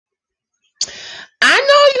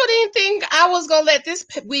didn't think I was going to let this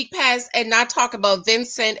week pass and not talk about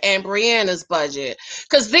Vincent and Briana's budget.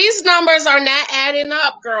 Because these numbers are not adding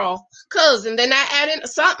up, girl. And they're not adding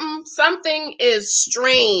something is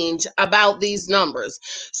strange about these numbers.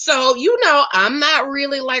 So, I'm not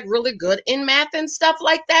really really good in math and stuff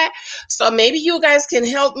like that. So maybe you guys can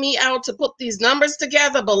help me out to put these numbers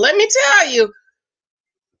together. But let me tell you,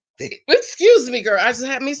 excuse me, girl, I just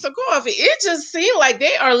had me some coffee. It just seemed like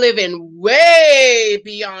they are living way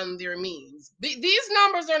beyond their means. These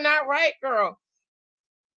numbers are not right, girl.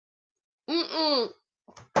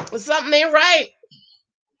 Something ain't right.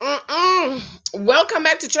 Welcome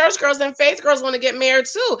back to Church Girls and Faith Girls Want to Get Married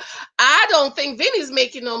too. I don't think Vinny's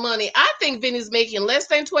making no money. I think Vinny's making less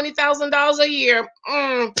than $20,000 a year.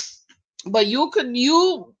 But you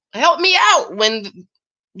help me out when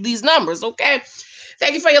these numbers, okay?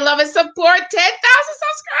 Thank you for your love and support. 10,000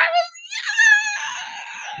 subscribers. Yeah!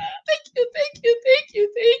 Thank you.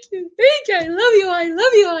 I love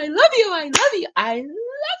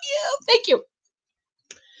you.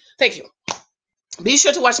 Thank you. Be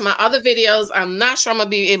sure to watch my other videos. I'm not sure I'm going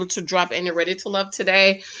to be able to drop any Ready to Love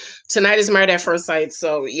today. Tonight is Married at First Sight.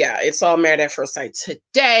 So, yeah, it's all Married at First Sight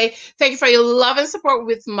today. Thank you for your love and support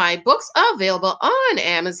with my books available on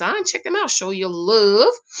Amazon. Check them out. Show your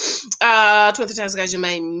love. 20 times guys you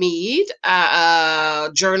might need.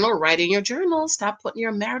 Journal. Write in your journal. Stop putting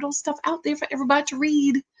your marital stuff out there for everybody to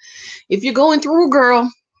read. If you're going through,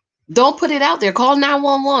 girl, don't put it out there. Call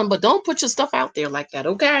 911, but don't put your stuff out there like that,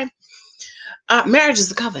 okay? Marriage is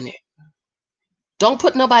a covenant. Don't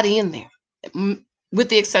put nobody in there, with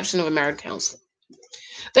the exception of a married counselor.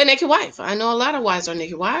 The Naked Wife. I know a lot of wives are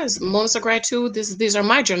naked wives. Moments of Gratitude. These are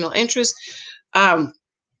my journal entries. In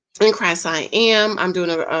Christ I Am. I'm doing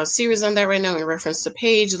a series on that right now in reference to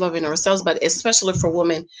Paige, loving ourselves, but especially for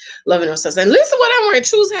women, loving ourselves. And listen what I'm wearing.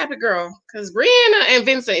 Choose happy, girl. Because Briana and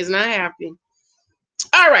Vincent is not happy.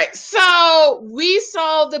 All right, so we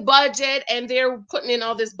saw the budget and they're putting in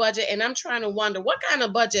all this budget, and I'm trying to wonder what kind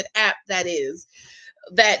of budget app that is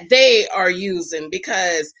that they are using,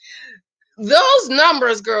 because those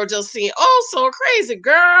numbers, girl, just seem so crazy.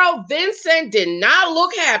 Girl, Vincent did not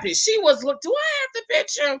look happy. Do I have the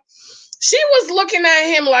picture? She was looking at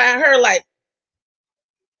him like,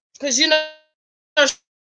 because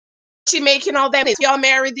she making all that. Y'all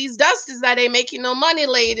married these dusties that ain't making no money,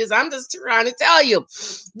 ladies. I'm just trying to tell you.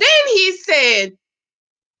 Then he said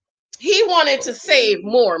he wanted to save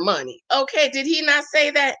more money. Okay, did he not say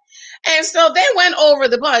that? And so they went over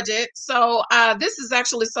the budget. So this is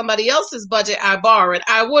actually somebody else's budget I borrowed.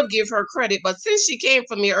 I would give her credit, but since she came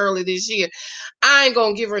for me early this year, I ain't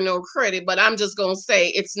gonna give her no credit, but I'm just gonna say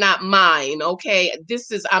it's not mine. Okay,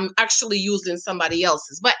 I'm actually using somebody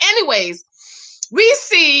else's. But anyways, we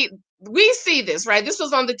see this, right? This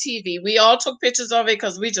was on the TV. We all took pictures of it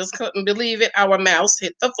because we just couldn't believe it. Our mouths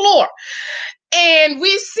hit the floor. And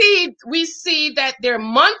we see that their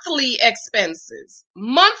monthly expenses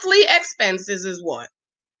is what?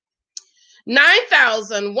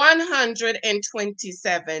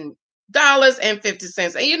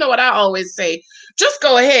 $9,127.50. And you know what I always say? Just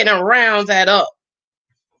go ahead and round that up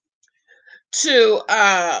to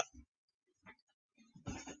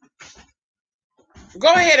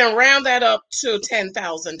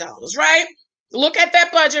 $10,000, right? Look at that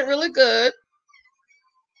budget really good.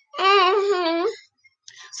 So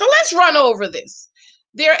let's run over this.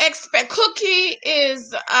 Their cookie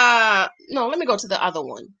is no, let me go to the other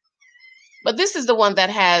one. But this is the one that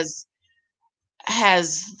has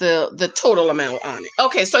the total amount on it.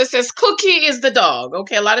 Okay, so it says Cookie is the dog.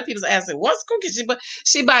 Okay, a lot of people's asking, what's Cookie?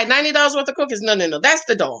 She buy $90 worth of cookies. No, that's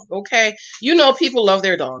the dog. Okay, people love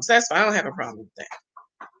their dogs. That's fine. I don't have a problem with that.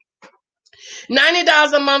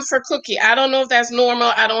 $90 a month for Cookie. I don't know if that's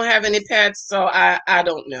normal. I don't have any pets, so I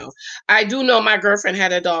don't know. I do know my girlfriend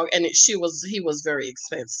had a dog, and he was very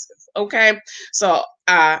expensive. Okay, so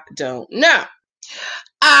I don't know.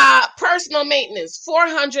 Personal maintenance,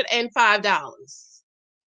 $405.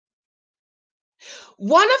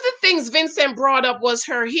 One of the things Vincent brought up was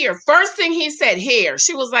her hair. First thing he said, hair.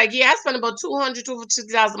 She was like, yeah, I spend about $200 to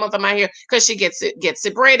 $250 a month on my hair because she gets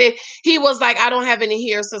it braided. He was like, I don't have any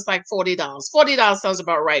hair, so it's like $40. $40 sounds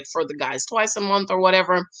about right for the guys, twice a month or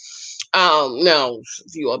whatever. Now,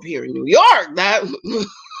 if you up here in New York, that's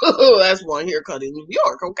one haircut in New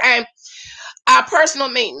York, okay? Personal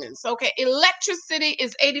maintenance, okay? Electricity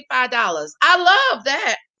is $85. I love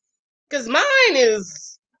that because mine is...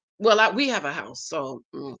 Well, we have a house, so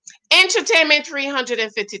entertainment,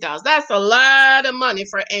 $350. That's a lot of money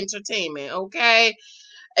for entertainment, okay?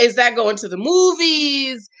 Is that going to the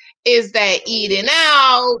movies? Is that eating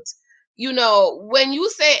out? you know, when you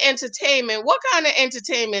say entertainment, what kind of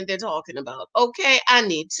entertainment they're talking about? Okay, I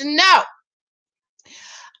need to know.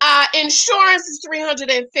 Insurance is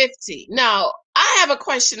 $350. Now, I have a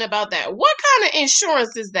question about that. What kind of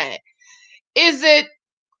insurance is that? Is it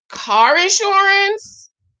car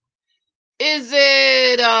insurance? Is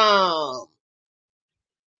it health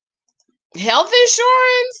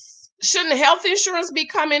insurance? Shouldn't health insurance be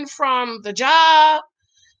coming from the job?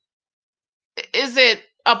 Is it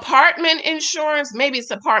apartment insurance? Maybe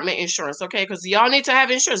it's apartment insurance, okay? Because y'all need to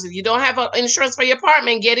have insurance. If you don't have insurance for your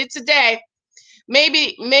apartment, get it today.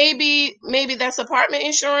 Maybe that's apartment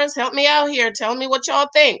insurance. Help me out here. Tell me what y'all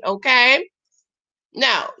think, okay?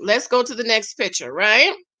 Now, let's go to the next picture,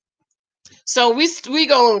 right? So we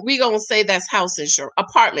gonna say that's house insurance,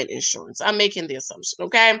 apartment insurance. I'm making the assumption,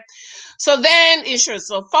 okay? So then insurance.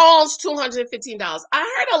 So phones, $215. I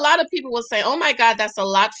heard a lot of people will say, "Oh my God, that's a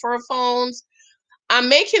lot for phones." I'm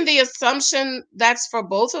making the assumption that's for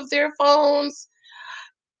both of their phones.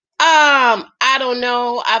 I don't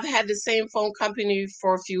know. I've had the same phone company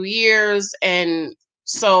for a few years, and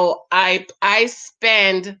so I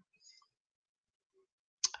spend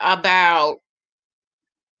about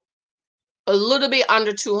a little bit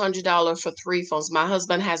under $200 for 3 phones. My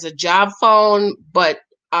husband has a job phone, but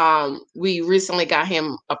we recently got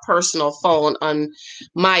him a personal phone on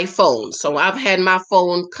my phone. So I've had my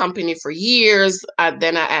phone company for years.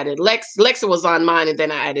 Then I added Lexa was on mine, and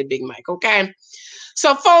then I added Big Mike. Okay.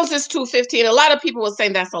 So phones is $215. A lot of people were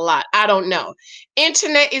saying that's a lot. I don't know.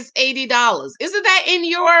 Internet is $80. Isn't that in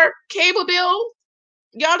your cable bill?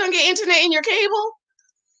 Y'all don't get internet in your cable?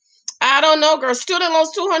 I don't know, girl. Student loans,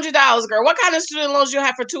 $200, girl. What kind of student loans you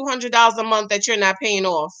have for $200 a month that you're not paying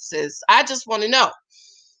off, sis? I just want to know.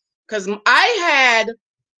 Because I had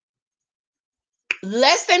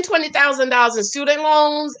less than $20,000 in student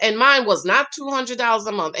loans, and mine was not $200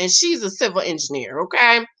 a month. And she's a civil engineer,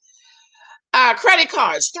 okay? Credit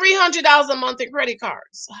cards, $300 a month in credit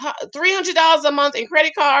cards. $300 a month in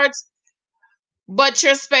credit cards, but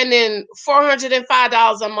you're spending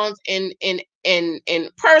 $405 a month in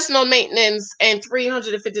personal maintenance and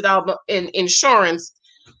 $350 in insurance.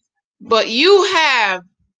 But you have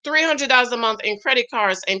 $300 a month in credit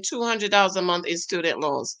cards and $200 a month in student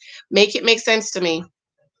loans. Make it make sense to me.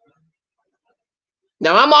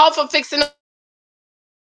 Now I'm all for fixing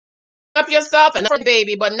up yourself and for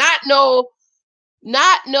baby, but not no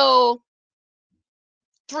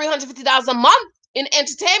 $350 a month in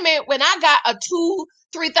entertainment when I got a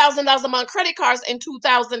 $3,000 a month credit cards and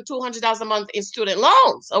 $2,200 a month in student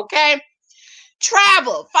loans. Okay.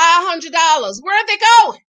 Travel, $500. Where are they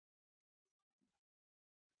going?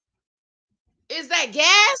 Is that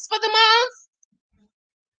gas for the month?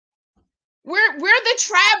 Where they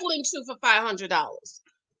traveling to for $500?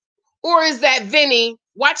 Or is that Vinny?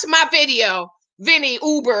 Watch my video, Vinny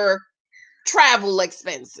Uber travel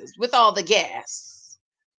expenses with all the gas.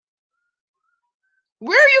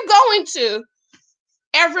 Where are you going to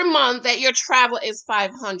every month that your travel is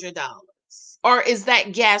 $500? Or is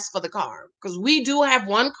that gas for the car? Because we do have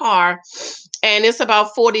one car, and it's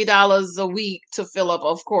about $40 a week to fill up.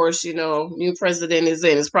 Of course, you know, new president is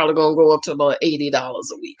in. It's probably going to go up to about $80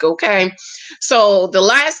 a week, okay? So the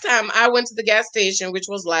last time I went to the gas station, which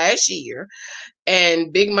was last year,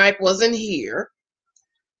 and Big Mike wasn't here,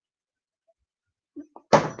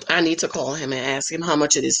 I need to call him and ask him how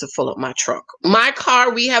much it is to fill up my truck. My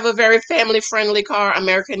car, we have a very family-friendly car,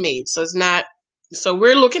 American-made, so it's not. So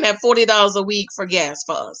we're looking at $40 a week for gas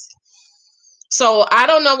for us. So I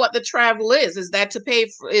don't know what the travel is. Is that to pay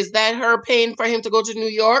for? Is that her paying for him to go to New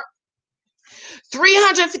York?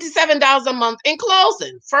 $357 a month in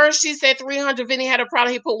closing. First she said 300. Vinny had a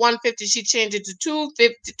problem. He put 150. She changed it to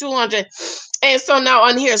 250, 200, and so now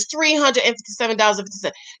on here is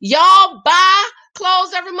 $357.50. Y'all buy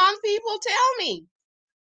clothes every month, people? Tell me.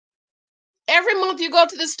 Every month you go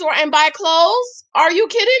to the store and buy clothes? Are you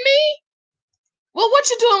kidding me? Well, what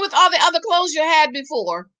you doing with all the other clothes you had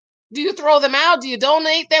before? Do you throw them out? Do you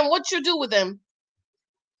donate them? What you do with them?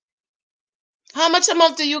 How much a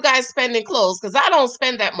month do you guys spend in clothes? Because I don't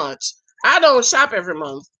spend that much. I don't shop every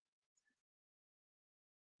month.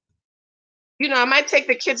 You know, I might take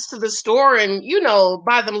the kids to the store and, you know,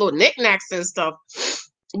 buy them little knickknacks and stuff.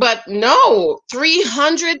 But no,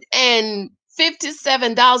 $357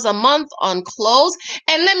 a month on clothes.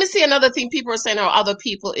 And let me see another thing people are saying, or other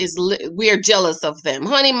people is we're jealous of them.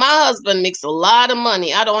 Honey, my husband makes a lot of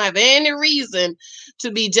money. I don't have any reason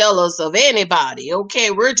to be jealous of anybody.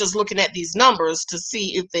 Okay, we're just looking at these numbers to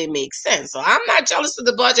see if they make sense. So I'm not jealous of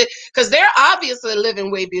the budget because they're obviously living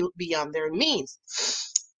way beyond their means.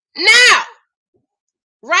 Now,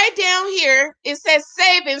 Right down here, it says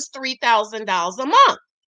savings $3,000 a month.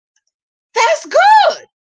 That's good.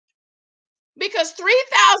 Because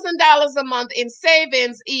 $3,000 a month in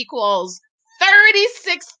savings equals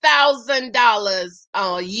 $36,000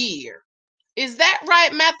 a year. Is that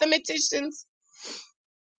right, mathematicians?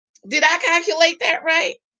 Did I calculate that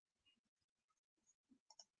right?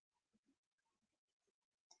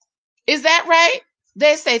 Is that right?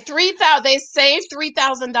 They say they save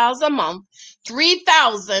 $3,000 a month.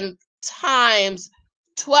 3,000 times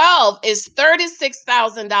 12 is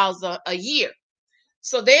 $36,000 a year.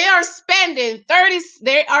 So they are saving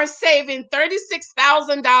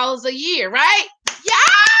 $36,000 a year, right? Yeah.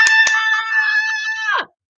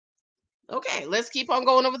 Okay, let's keep on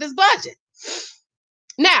going over this budget.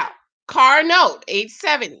 Now, car note,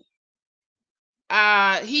 $870.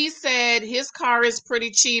 He said his car is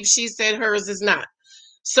pretty cheap. She said hers is not.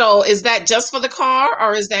 So is that just for the car,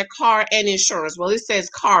 or is that car and insurance? Well, it says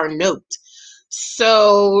car note.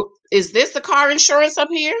 So is this the car insurance up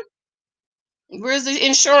here? Where's the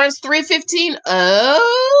insurance? $315.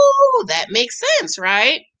 Oh, that makes sense,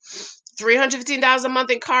 right? $315 a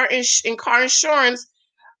month in car insurance.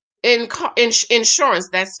 Insurance,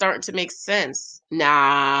 that's starting to make sense.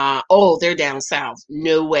 Nah. Oh, they're down south.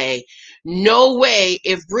 No way. No way.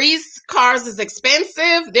 If Bree's cars is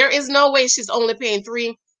expensive, there is no way she's only paying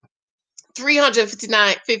 $14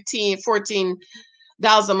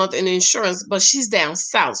 a month in insurance, but she's down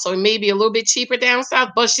south. So it may be a little bit cheaper down south,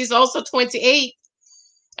 but she's also 28.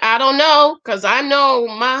 I don't know, because I know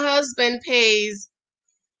my husband pays.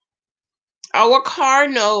 Our car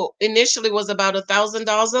note initially was about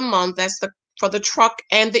 $1,000 a month. That's for the truck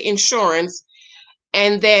and the insurance.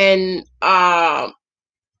 And then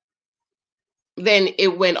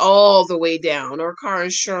it went all the way down. Our car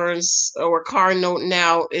insurance, our car note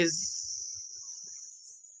now is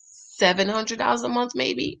 $700 a month,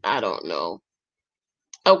 maybe. I don't know.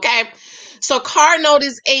 Okay. So car note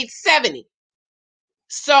is $870.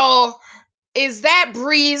 So is that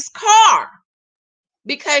Bree's car?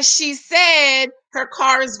 Because she said her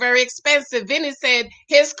car is very expensive. Vinny said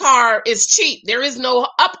his car is cheap. There is no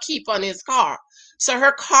upkeep on his car. So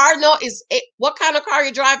her car note is, what kind of car are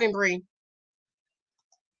you driving, Bree?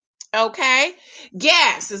 Okay.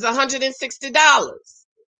 Gas is $160.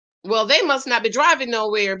 Well, they must not be driving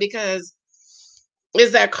nowhere, because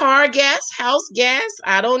is that car gas, house gas?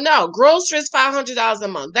 I don't know. Groceries, $500 a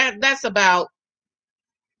month. That's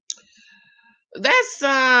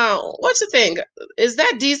what you think? Is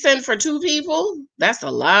that decent for two people? That's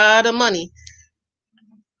a lot of money.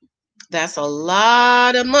 That's a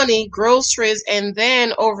lot of money. Groceries. And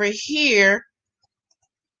then over here,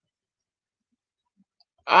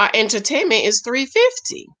 entertainment is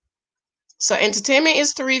 $350. So entertainment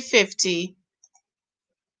is $350.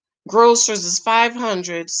 Groceries is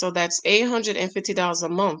 $500. So that's $850 a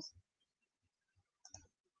month.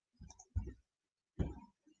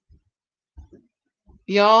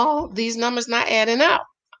 Y'all, these numbers not adding up.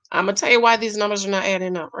 I'm going to tell you why these numbers are not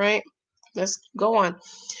adding up, right? Let's go on.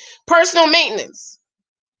 Personal maintenance.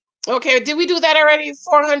 Okay, did we do that already?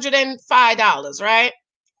 $405, right?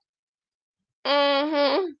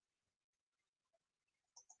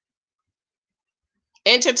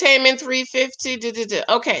 Entertainment, $350.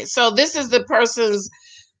 Okay, so this is the person's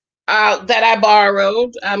that I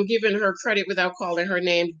borrowed. I'm giving her credit without calling her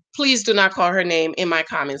name. Please do not call her name in my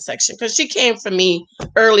comment section, because she came for me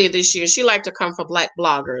earlier this year. She liked to come for Black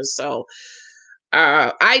bloggers. So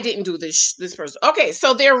I didn't do this person. Okay,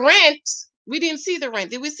 so their rent, we didn't see the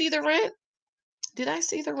rent. Did we see the rent? Did I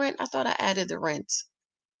see the rent? I thought I added the rent.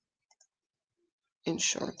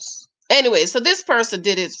 Insurance. Anyway, so this person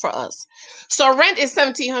did it for us. So rent is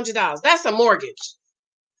 $1,700. That's a mortgage.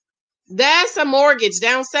 That's a mortgage.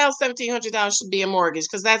 Down south, $1,700 should be a mortgage,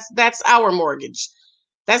 because that's our mortgage.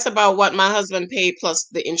 That's about what my husband paid plus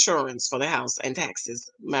the insurance for the house and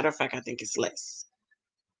taxes. Matter of fact, I think it's less.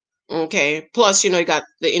 Okay. Plus, you got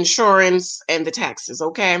the insurance and the taxes.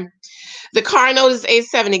 Okay. The car note is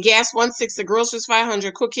 $870. Gas $160. Groceries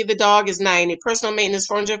 $500. Cookie the dog is $90. Personal maintenance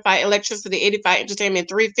 $405. Electricity $85. Entertainment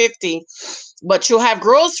 $350. But you'll have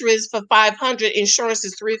groceries for $500. Insurance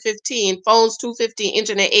is $315. Phones $250.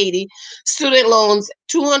 Internet $80. Student loans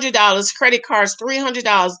 $200. Credit cards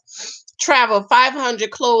 $300. Travel $500.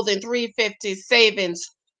 Clothing $350. Savings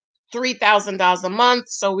 $3,000 a month.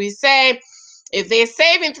 So we say, if they're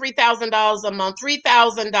saving $3,000 a month,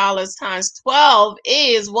 $3,000 times 12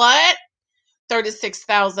 is what?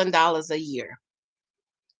 $36,000 a year.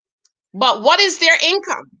 But what is their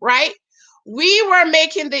income, right? We were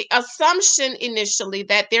making the assumption initially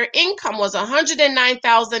that their income was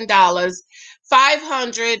 $109,000,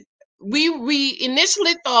 $500 we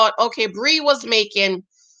initially thought, okay, Bree was making,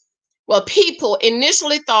 well, people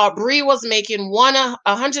initially thought Bree was making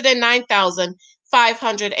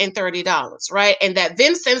 $109,530, right? And that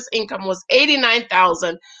Vincent's income was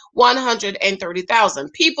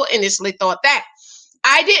 $89,130. People initially thought that.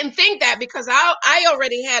 I didn't think that because I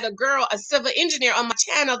already had a girl, a civil engineer on my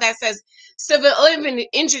channel that says civil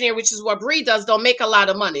engineer, which is what Bree does, don't make a lot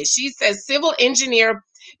of money. She says civil engineer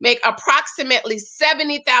make approximately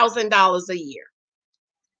 $70,000 a year.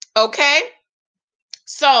 Okay?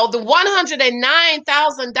 So the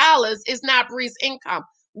 $109,000 is not Bree's income.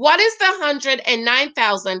 What is the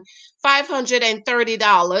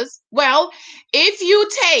 $109,530? Well, if you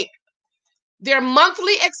take their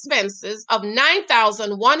monthly expenses of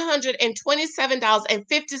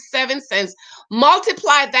 $9,127.57,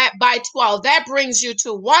 multiply that by 12, that brings you to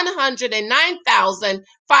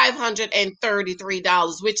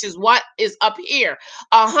 $109,533, which is what is up here,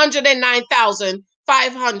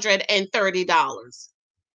 $109,530.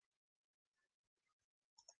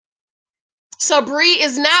 So Bree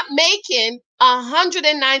is not making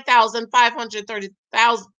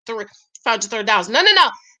 $109,530.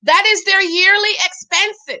 No. That is their yearly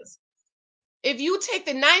expenses. If you take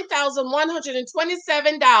the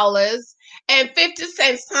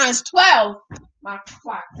 $9,127.50 times 12, my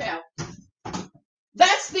clock fell.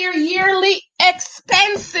 That's their yearly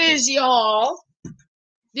expenses, y'all.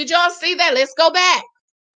 Did y'all see that? Let's go back.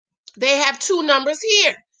 They have two numbers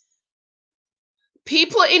here.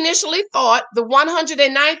 People initially thought the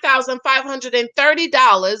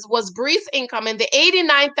 $109,530 was Bree's income and the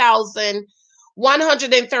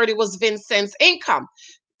 $89,130 was Vincent's income.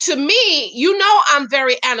 To me, you know, I'm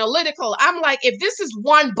very analytical. I'm like, if this is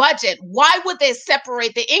one budget, why would they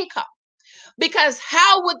separate the income? Because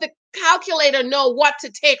how would the calculator know what to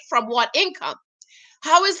take from what income?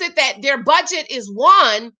 How is it that their budget is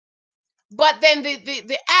one, but then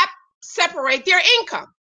the app separate their income?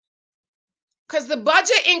 Because the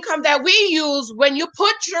budget income that we use, when you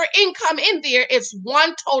put your income in there, it's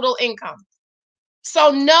one total income. So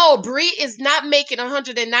no, Bree is not making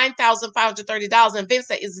 $109,530 and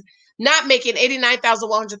Vincent is not making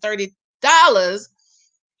 $89,130.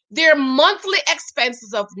 Their monthly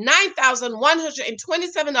expenses of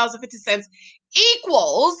 $9,127.50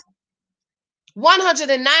 equals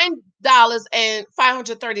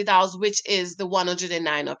 $109,530, which is the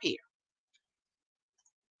 109 up here.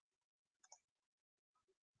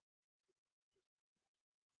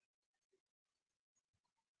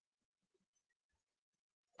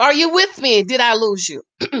 Are you with me? Did I lose you?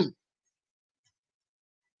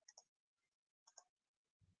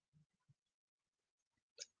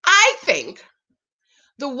 I think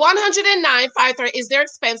the $109,530 is their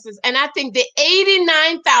expenses, and I think the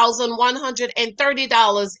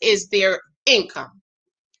 $89,130 is their income.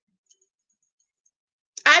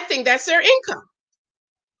 I think that's their income.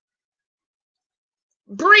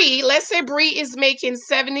 Bree, let's say Bree is making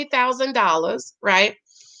 $70,000, right?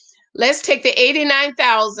 Let's take the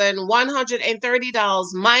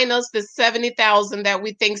 $89,130 minus the $70,000 that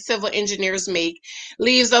we think civil engineers make,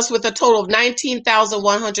 leaves us with a total of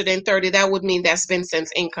 $19,130. That would mean that's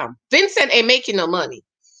Vincent's income. Vincent ain't making no money.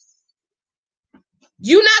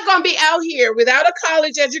 You're not going to be out here without a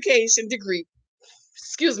college education degree.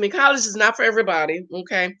 Excuse me, college is not for everybody,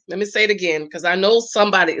 okay? Let me say it again, because I know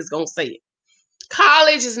somebody is going to say it.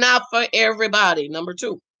 College is not for everybody, number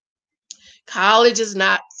two. College is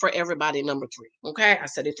not for everybody, number three. Okay, I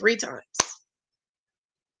said it 3 times.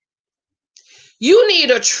 You need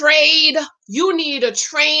a trade. You need a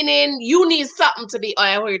training. You need something to be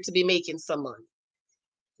out here to be making some money.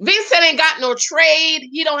 Vincent ain't got no trade.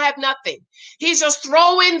 He don't have nothing. He's just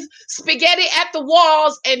throwing spaghetti at the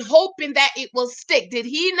walls and hoping that it will stick. Did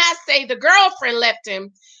he not say the girlfriend left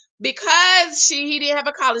him because he didn't have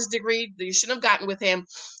a college degree? You shouldn't have gotten with him.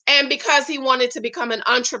 And because he wanted to become an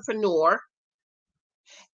entrepreneur.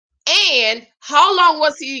 And how long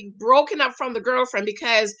was he broken up from the girlfriend?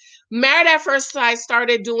 Because Married at First Sight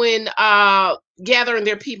started doing gathering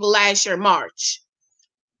their people last year, March.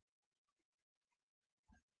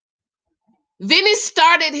 Vinny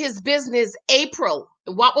started his business April.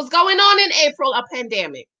 What was going on in April? A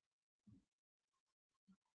pandemic.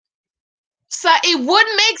 So it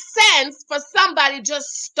wouldn't make sense for somebody just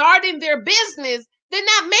starting their business. They're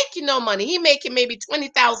not making no money. He making maybe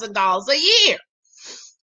 $20,000 a year.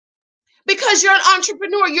 Because you're an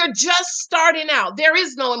entrepreneur, you're just starting out. There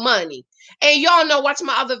is no money. And y'all know, watch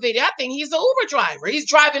my other video, I think he's an Uber driver. He's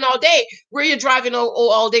driving all day. Where you're driving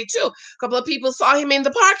all day too. A couple of people saw him in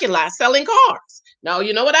the parking lot selling cars. Now,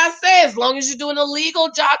 you know what I say? As long as you're doing a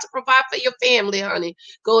legal job to provide for your family, honey,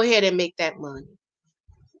 go ahead and make that money.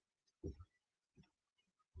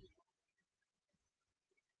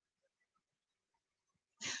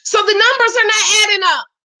 So the numbers are not adding up,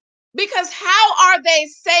 because how are they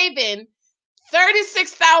saving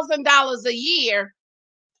 $36,000 a year,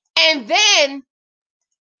 and then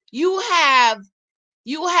you have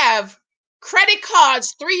credit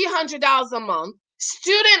cards $300 a month,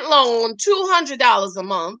 student loan $200 a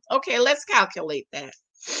month. Okay, let's calculate that.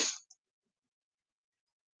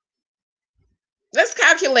 Let's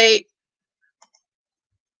calculate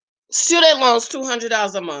student loans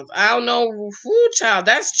 $200 a month. I don't know who, child,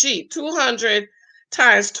 that's cheap. 200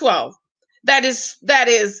 times 12. That is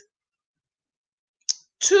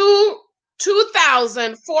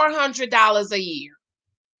 $2,400 a year.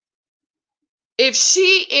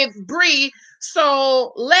 If Bree,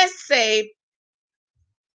 so let's say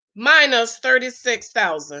minus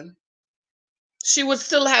 36,000, she would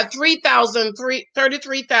still have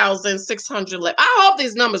 33,600 left. I hope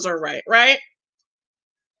these numbers are right, right?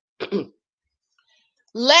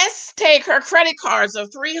 Let's take her credit cards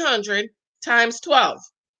of 300 times 12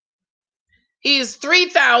 is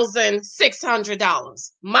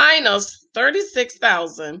 $3,600 minus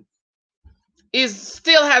 36,000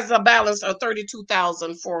 still has a balance of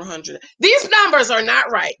 32,400. These numbers are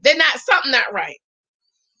not right. They're not, something not right.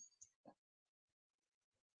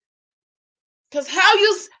 Because how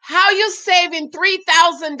you saving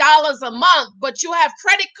 $3,000 a month, but you have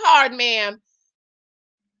credit card, ma'am.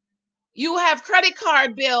 You have credit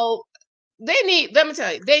card bill. Let me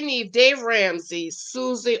tell you, they need Dave Ramsey,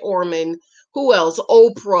 Susie Orman, who else?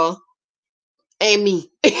 Oprah, and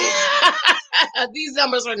me. These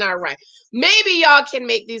numbers are not right. Maybe y'all can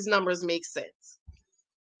make these numbers make sense.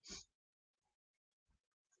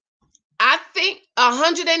 I think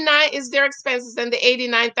 109 is their expenses, and the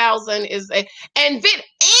 89,000 is and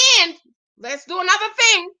let's do another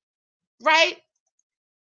thing, right?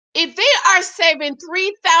 If they are saving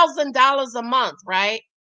 $3,000 a month, right,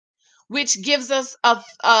 which gives us a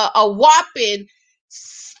whopping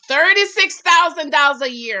 $36,000 a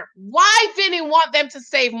year, why didn't he want them to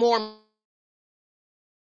save more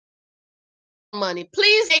money?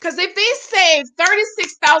 Please, because if they save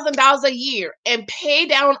 $36,000 a year and pay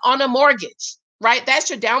down on a mortgage, right? That's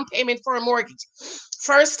your down payment for a mortgage.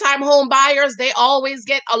 First-time home buyers, they always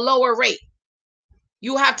get a lower rate.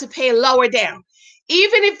 You have to pay lower down.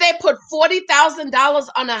 Even if they put $40,000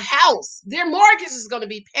 on a house, their mortgage is going to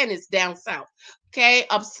be pennies down south. Okay,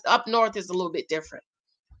 up north is a little bit different.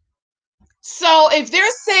 So if they're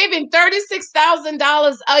saving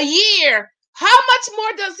 $36,000 a year, how much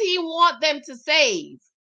more does he want them to save?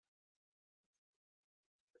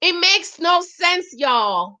 It makes no sense,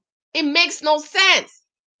 y'all. It makes no sense.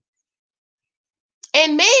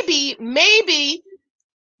 And maybe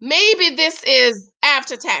this is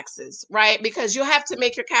after taxes, right? Because you have to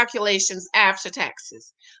make your calculations after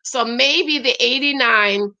taxes. So maybe the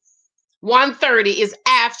 89,130 is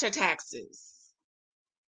after taxes.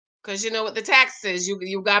 Because you know what the tax is,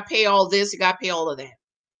 you got to pay all this, you got to pay all of that.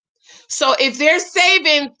 So if they're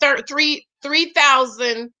saving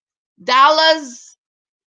 $3,000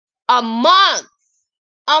 a month,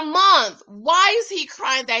 why is he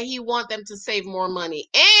crying that he want them to save more money?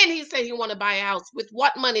 And he said he want to buy a house. With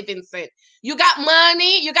what money, Vincent? You got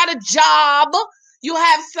money, you got a job, you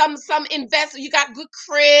have some investment, you got good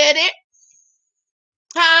credit.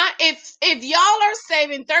 Huh? If y'all are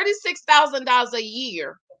saving $36,000 a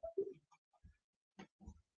year,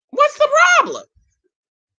 what's the problem?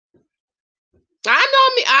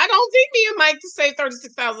 I don't think me and Mike to save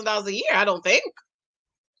 $36,000 a year. I don't think.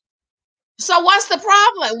 So what's the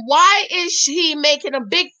problem? Why is he making a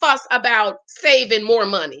big fuss about saving more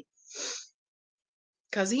money?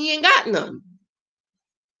 Because he ain't got none.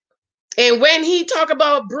 And when he talk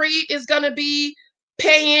about Bree is gonna be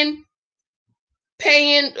paying,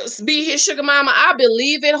 be his sugar mama, I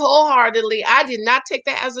believe it wholeheartedly. I did not take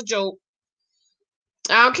that as a joke.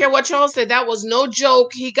 I don't care what y'all said. That was no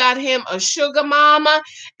joke. He got him a sugar mama,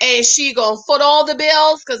 and she gonna foot all the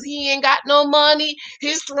bills because he ain't got no money.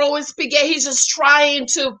 He's throwing spaghetti. He's just trying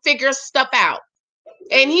to figure stuff out.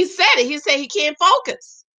 And he said it. He said he can't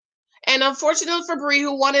focus. And unfortunately for Bree,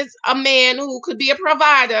 who wanted a man who could be a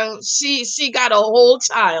provider, she got a whole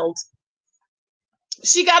child.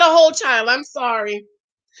 She got a whole child. I'm sorry.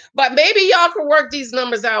 But maybe y'all can work these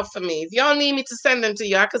numbers out for me. If y'all need me to send them to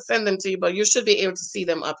you, I could send them to you, but you should be able to see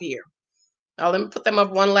them up here. Now, let me put them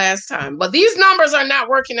up one last time. But these numbers are not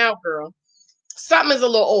working out, girl. Something is a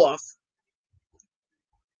little off.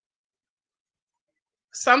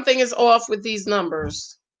 Something is off with these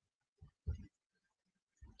numbers.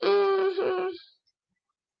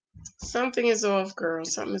 Something is off, girl.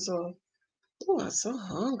 Something is off. Oh, I'm so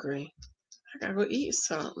hungry. I gotta go eat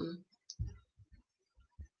something.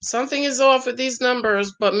 Something is off with these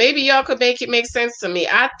numbers, but maybe y'all could make it make sense to me.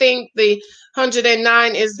 I think the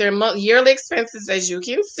 109 is their yearly expenses, as you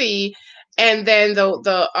can see, and then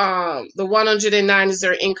the 109 is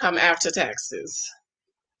their income after taxes.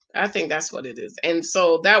 I think that's what it is, and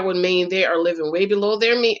so that would mean they are living way below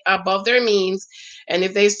their above their means. And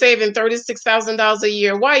if they saving $36,000 a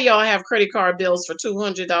year, why y'all have credit card bills for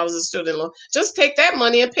 $200 a student loan? Just take that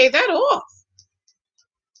money and pay that off.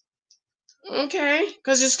 Okay,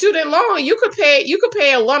 because your student loan, you could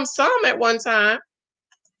pay a lump sum at one time.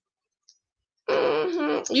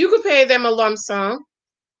 You could pay them a lump sum.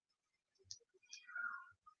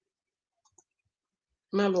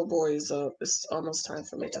 My little boy is up. It's almost time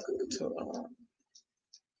for me to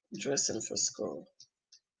dress him for school.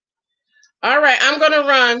 All right, I'm gonna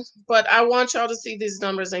run, but I want y'all to see these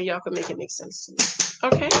numbers and y'all can make it make sense to me.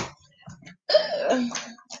 Okay.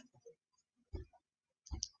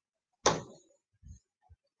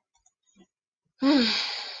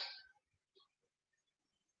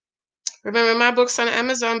 Remember, my book's on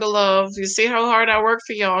Amazon, beloved. You see how hard I work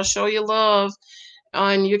for y'all. Show your love.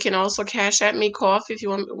 And you can also cash at me coffee if you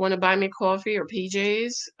want to buy me coffee or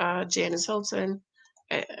PJs. Janice Hylton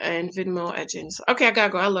and Venmo at Janice. Okay, I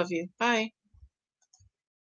gotta go. I love you. Bye.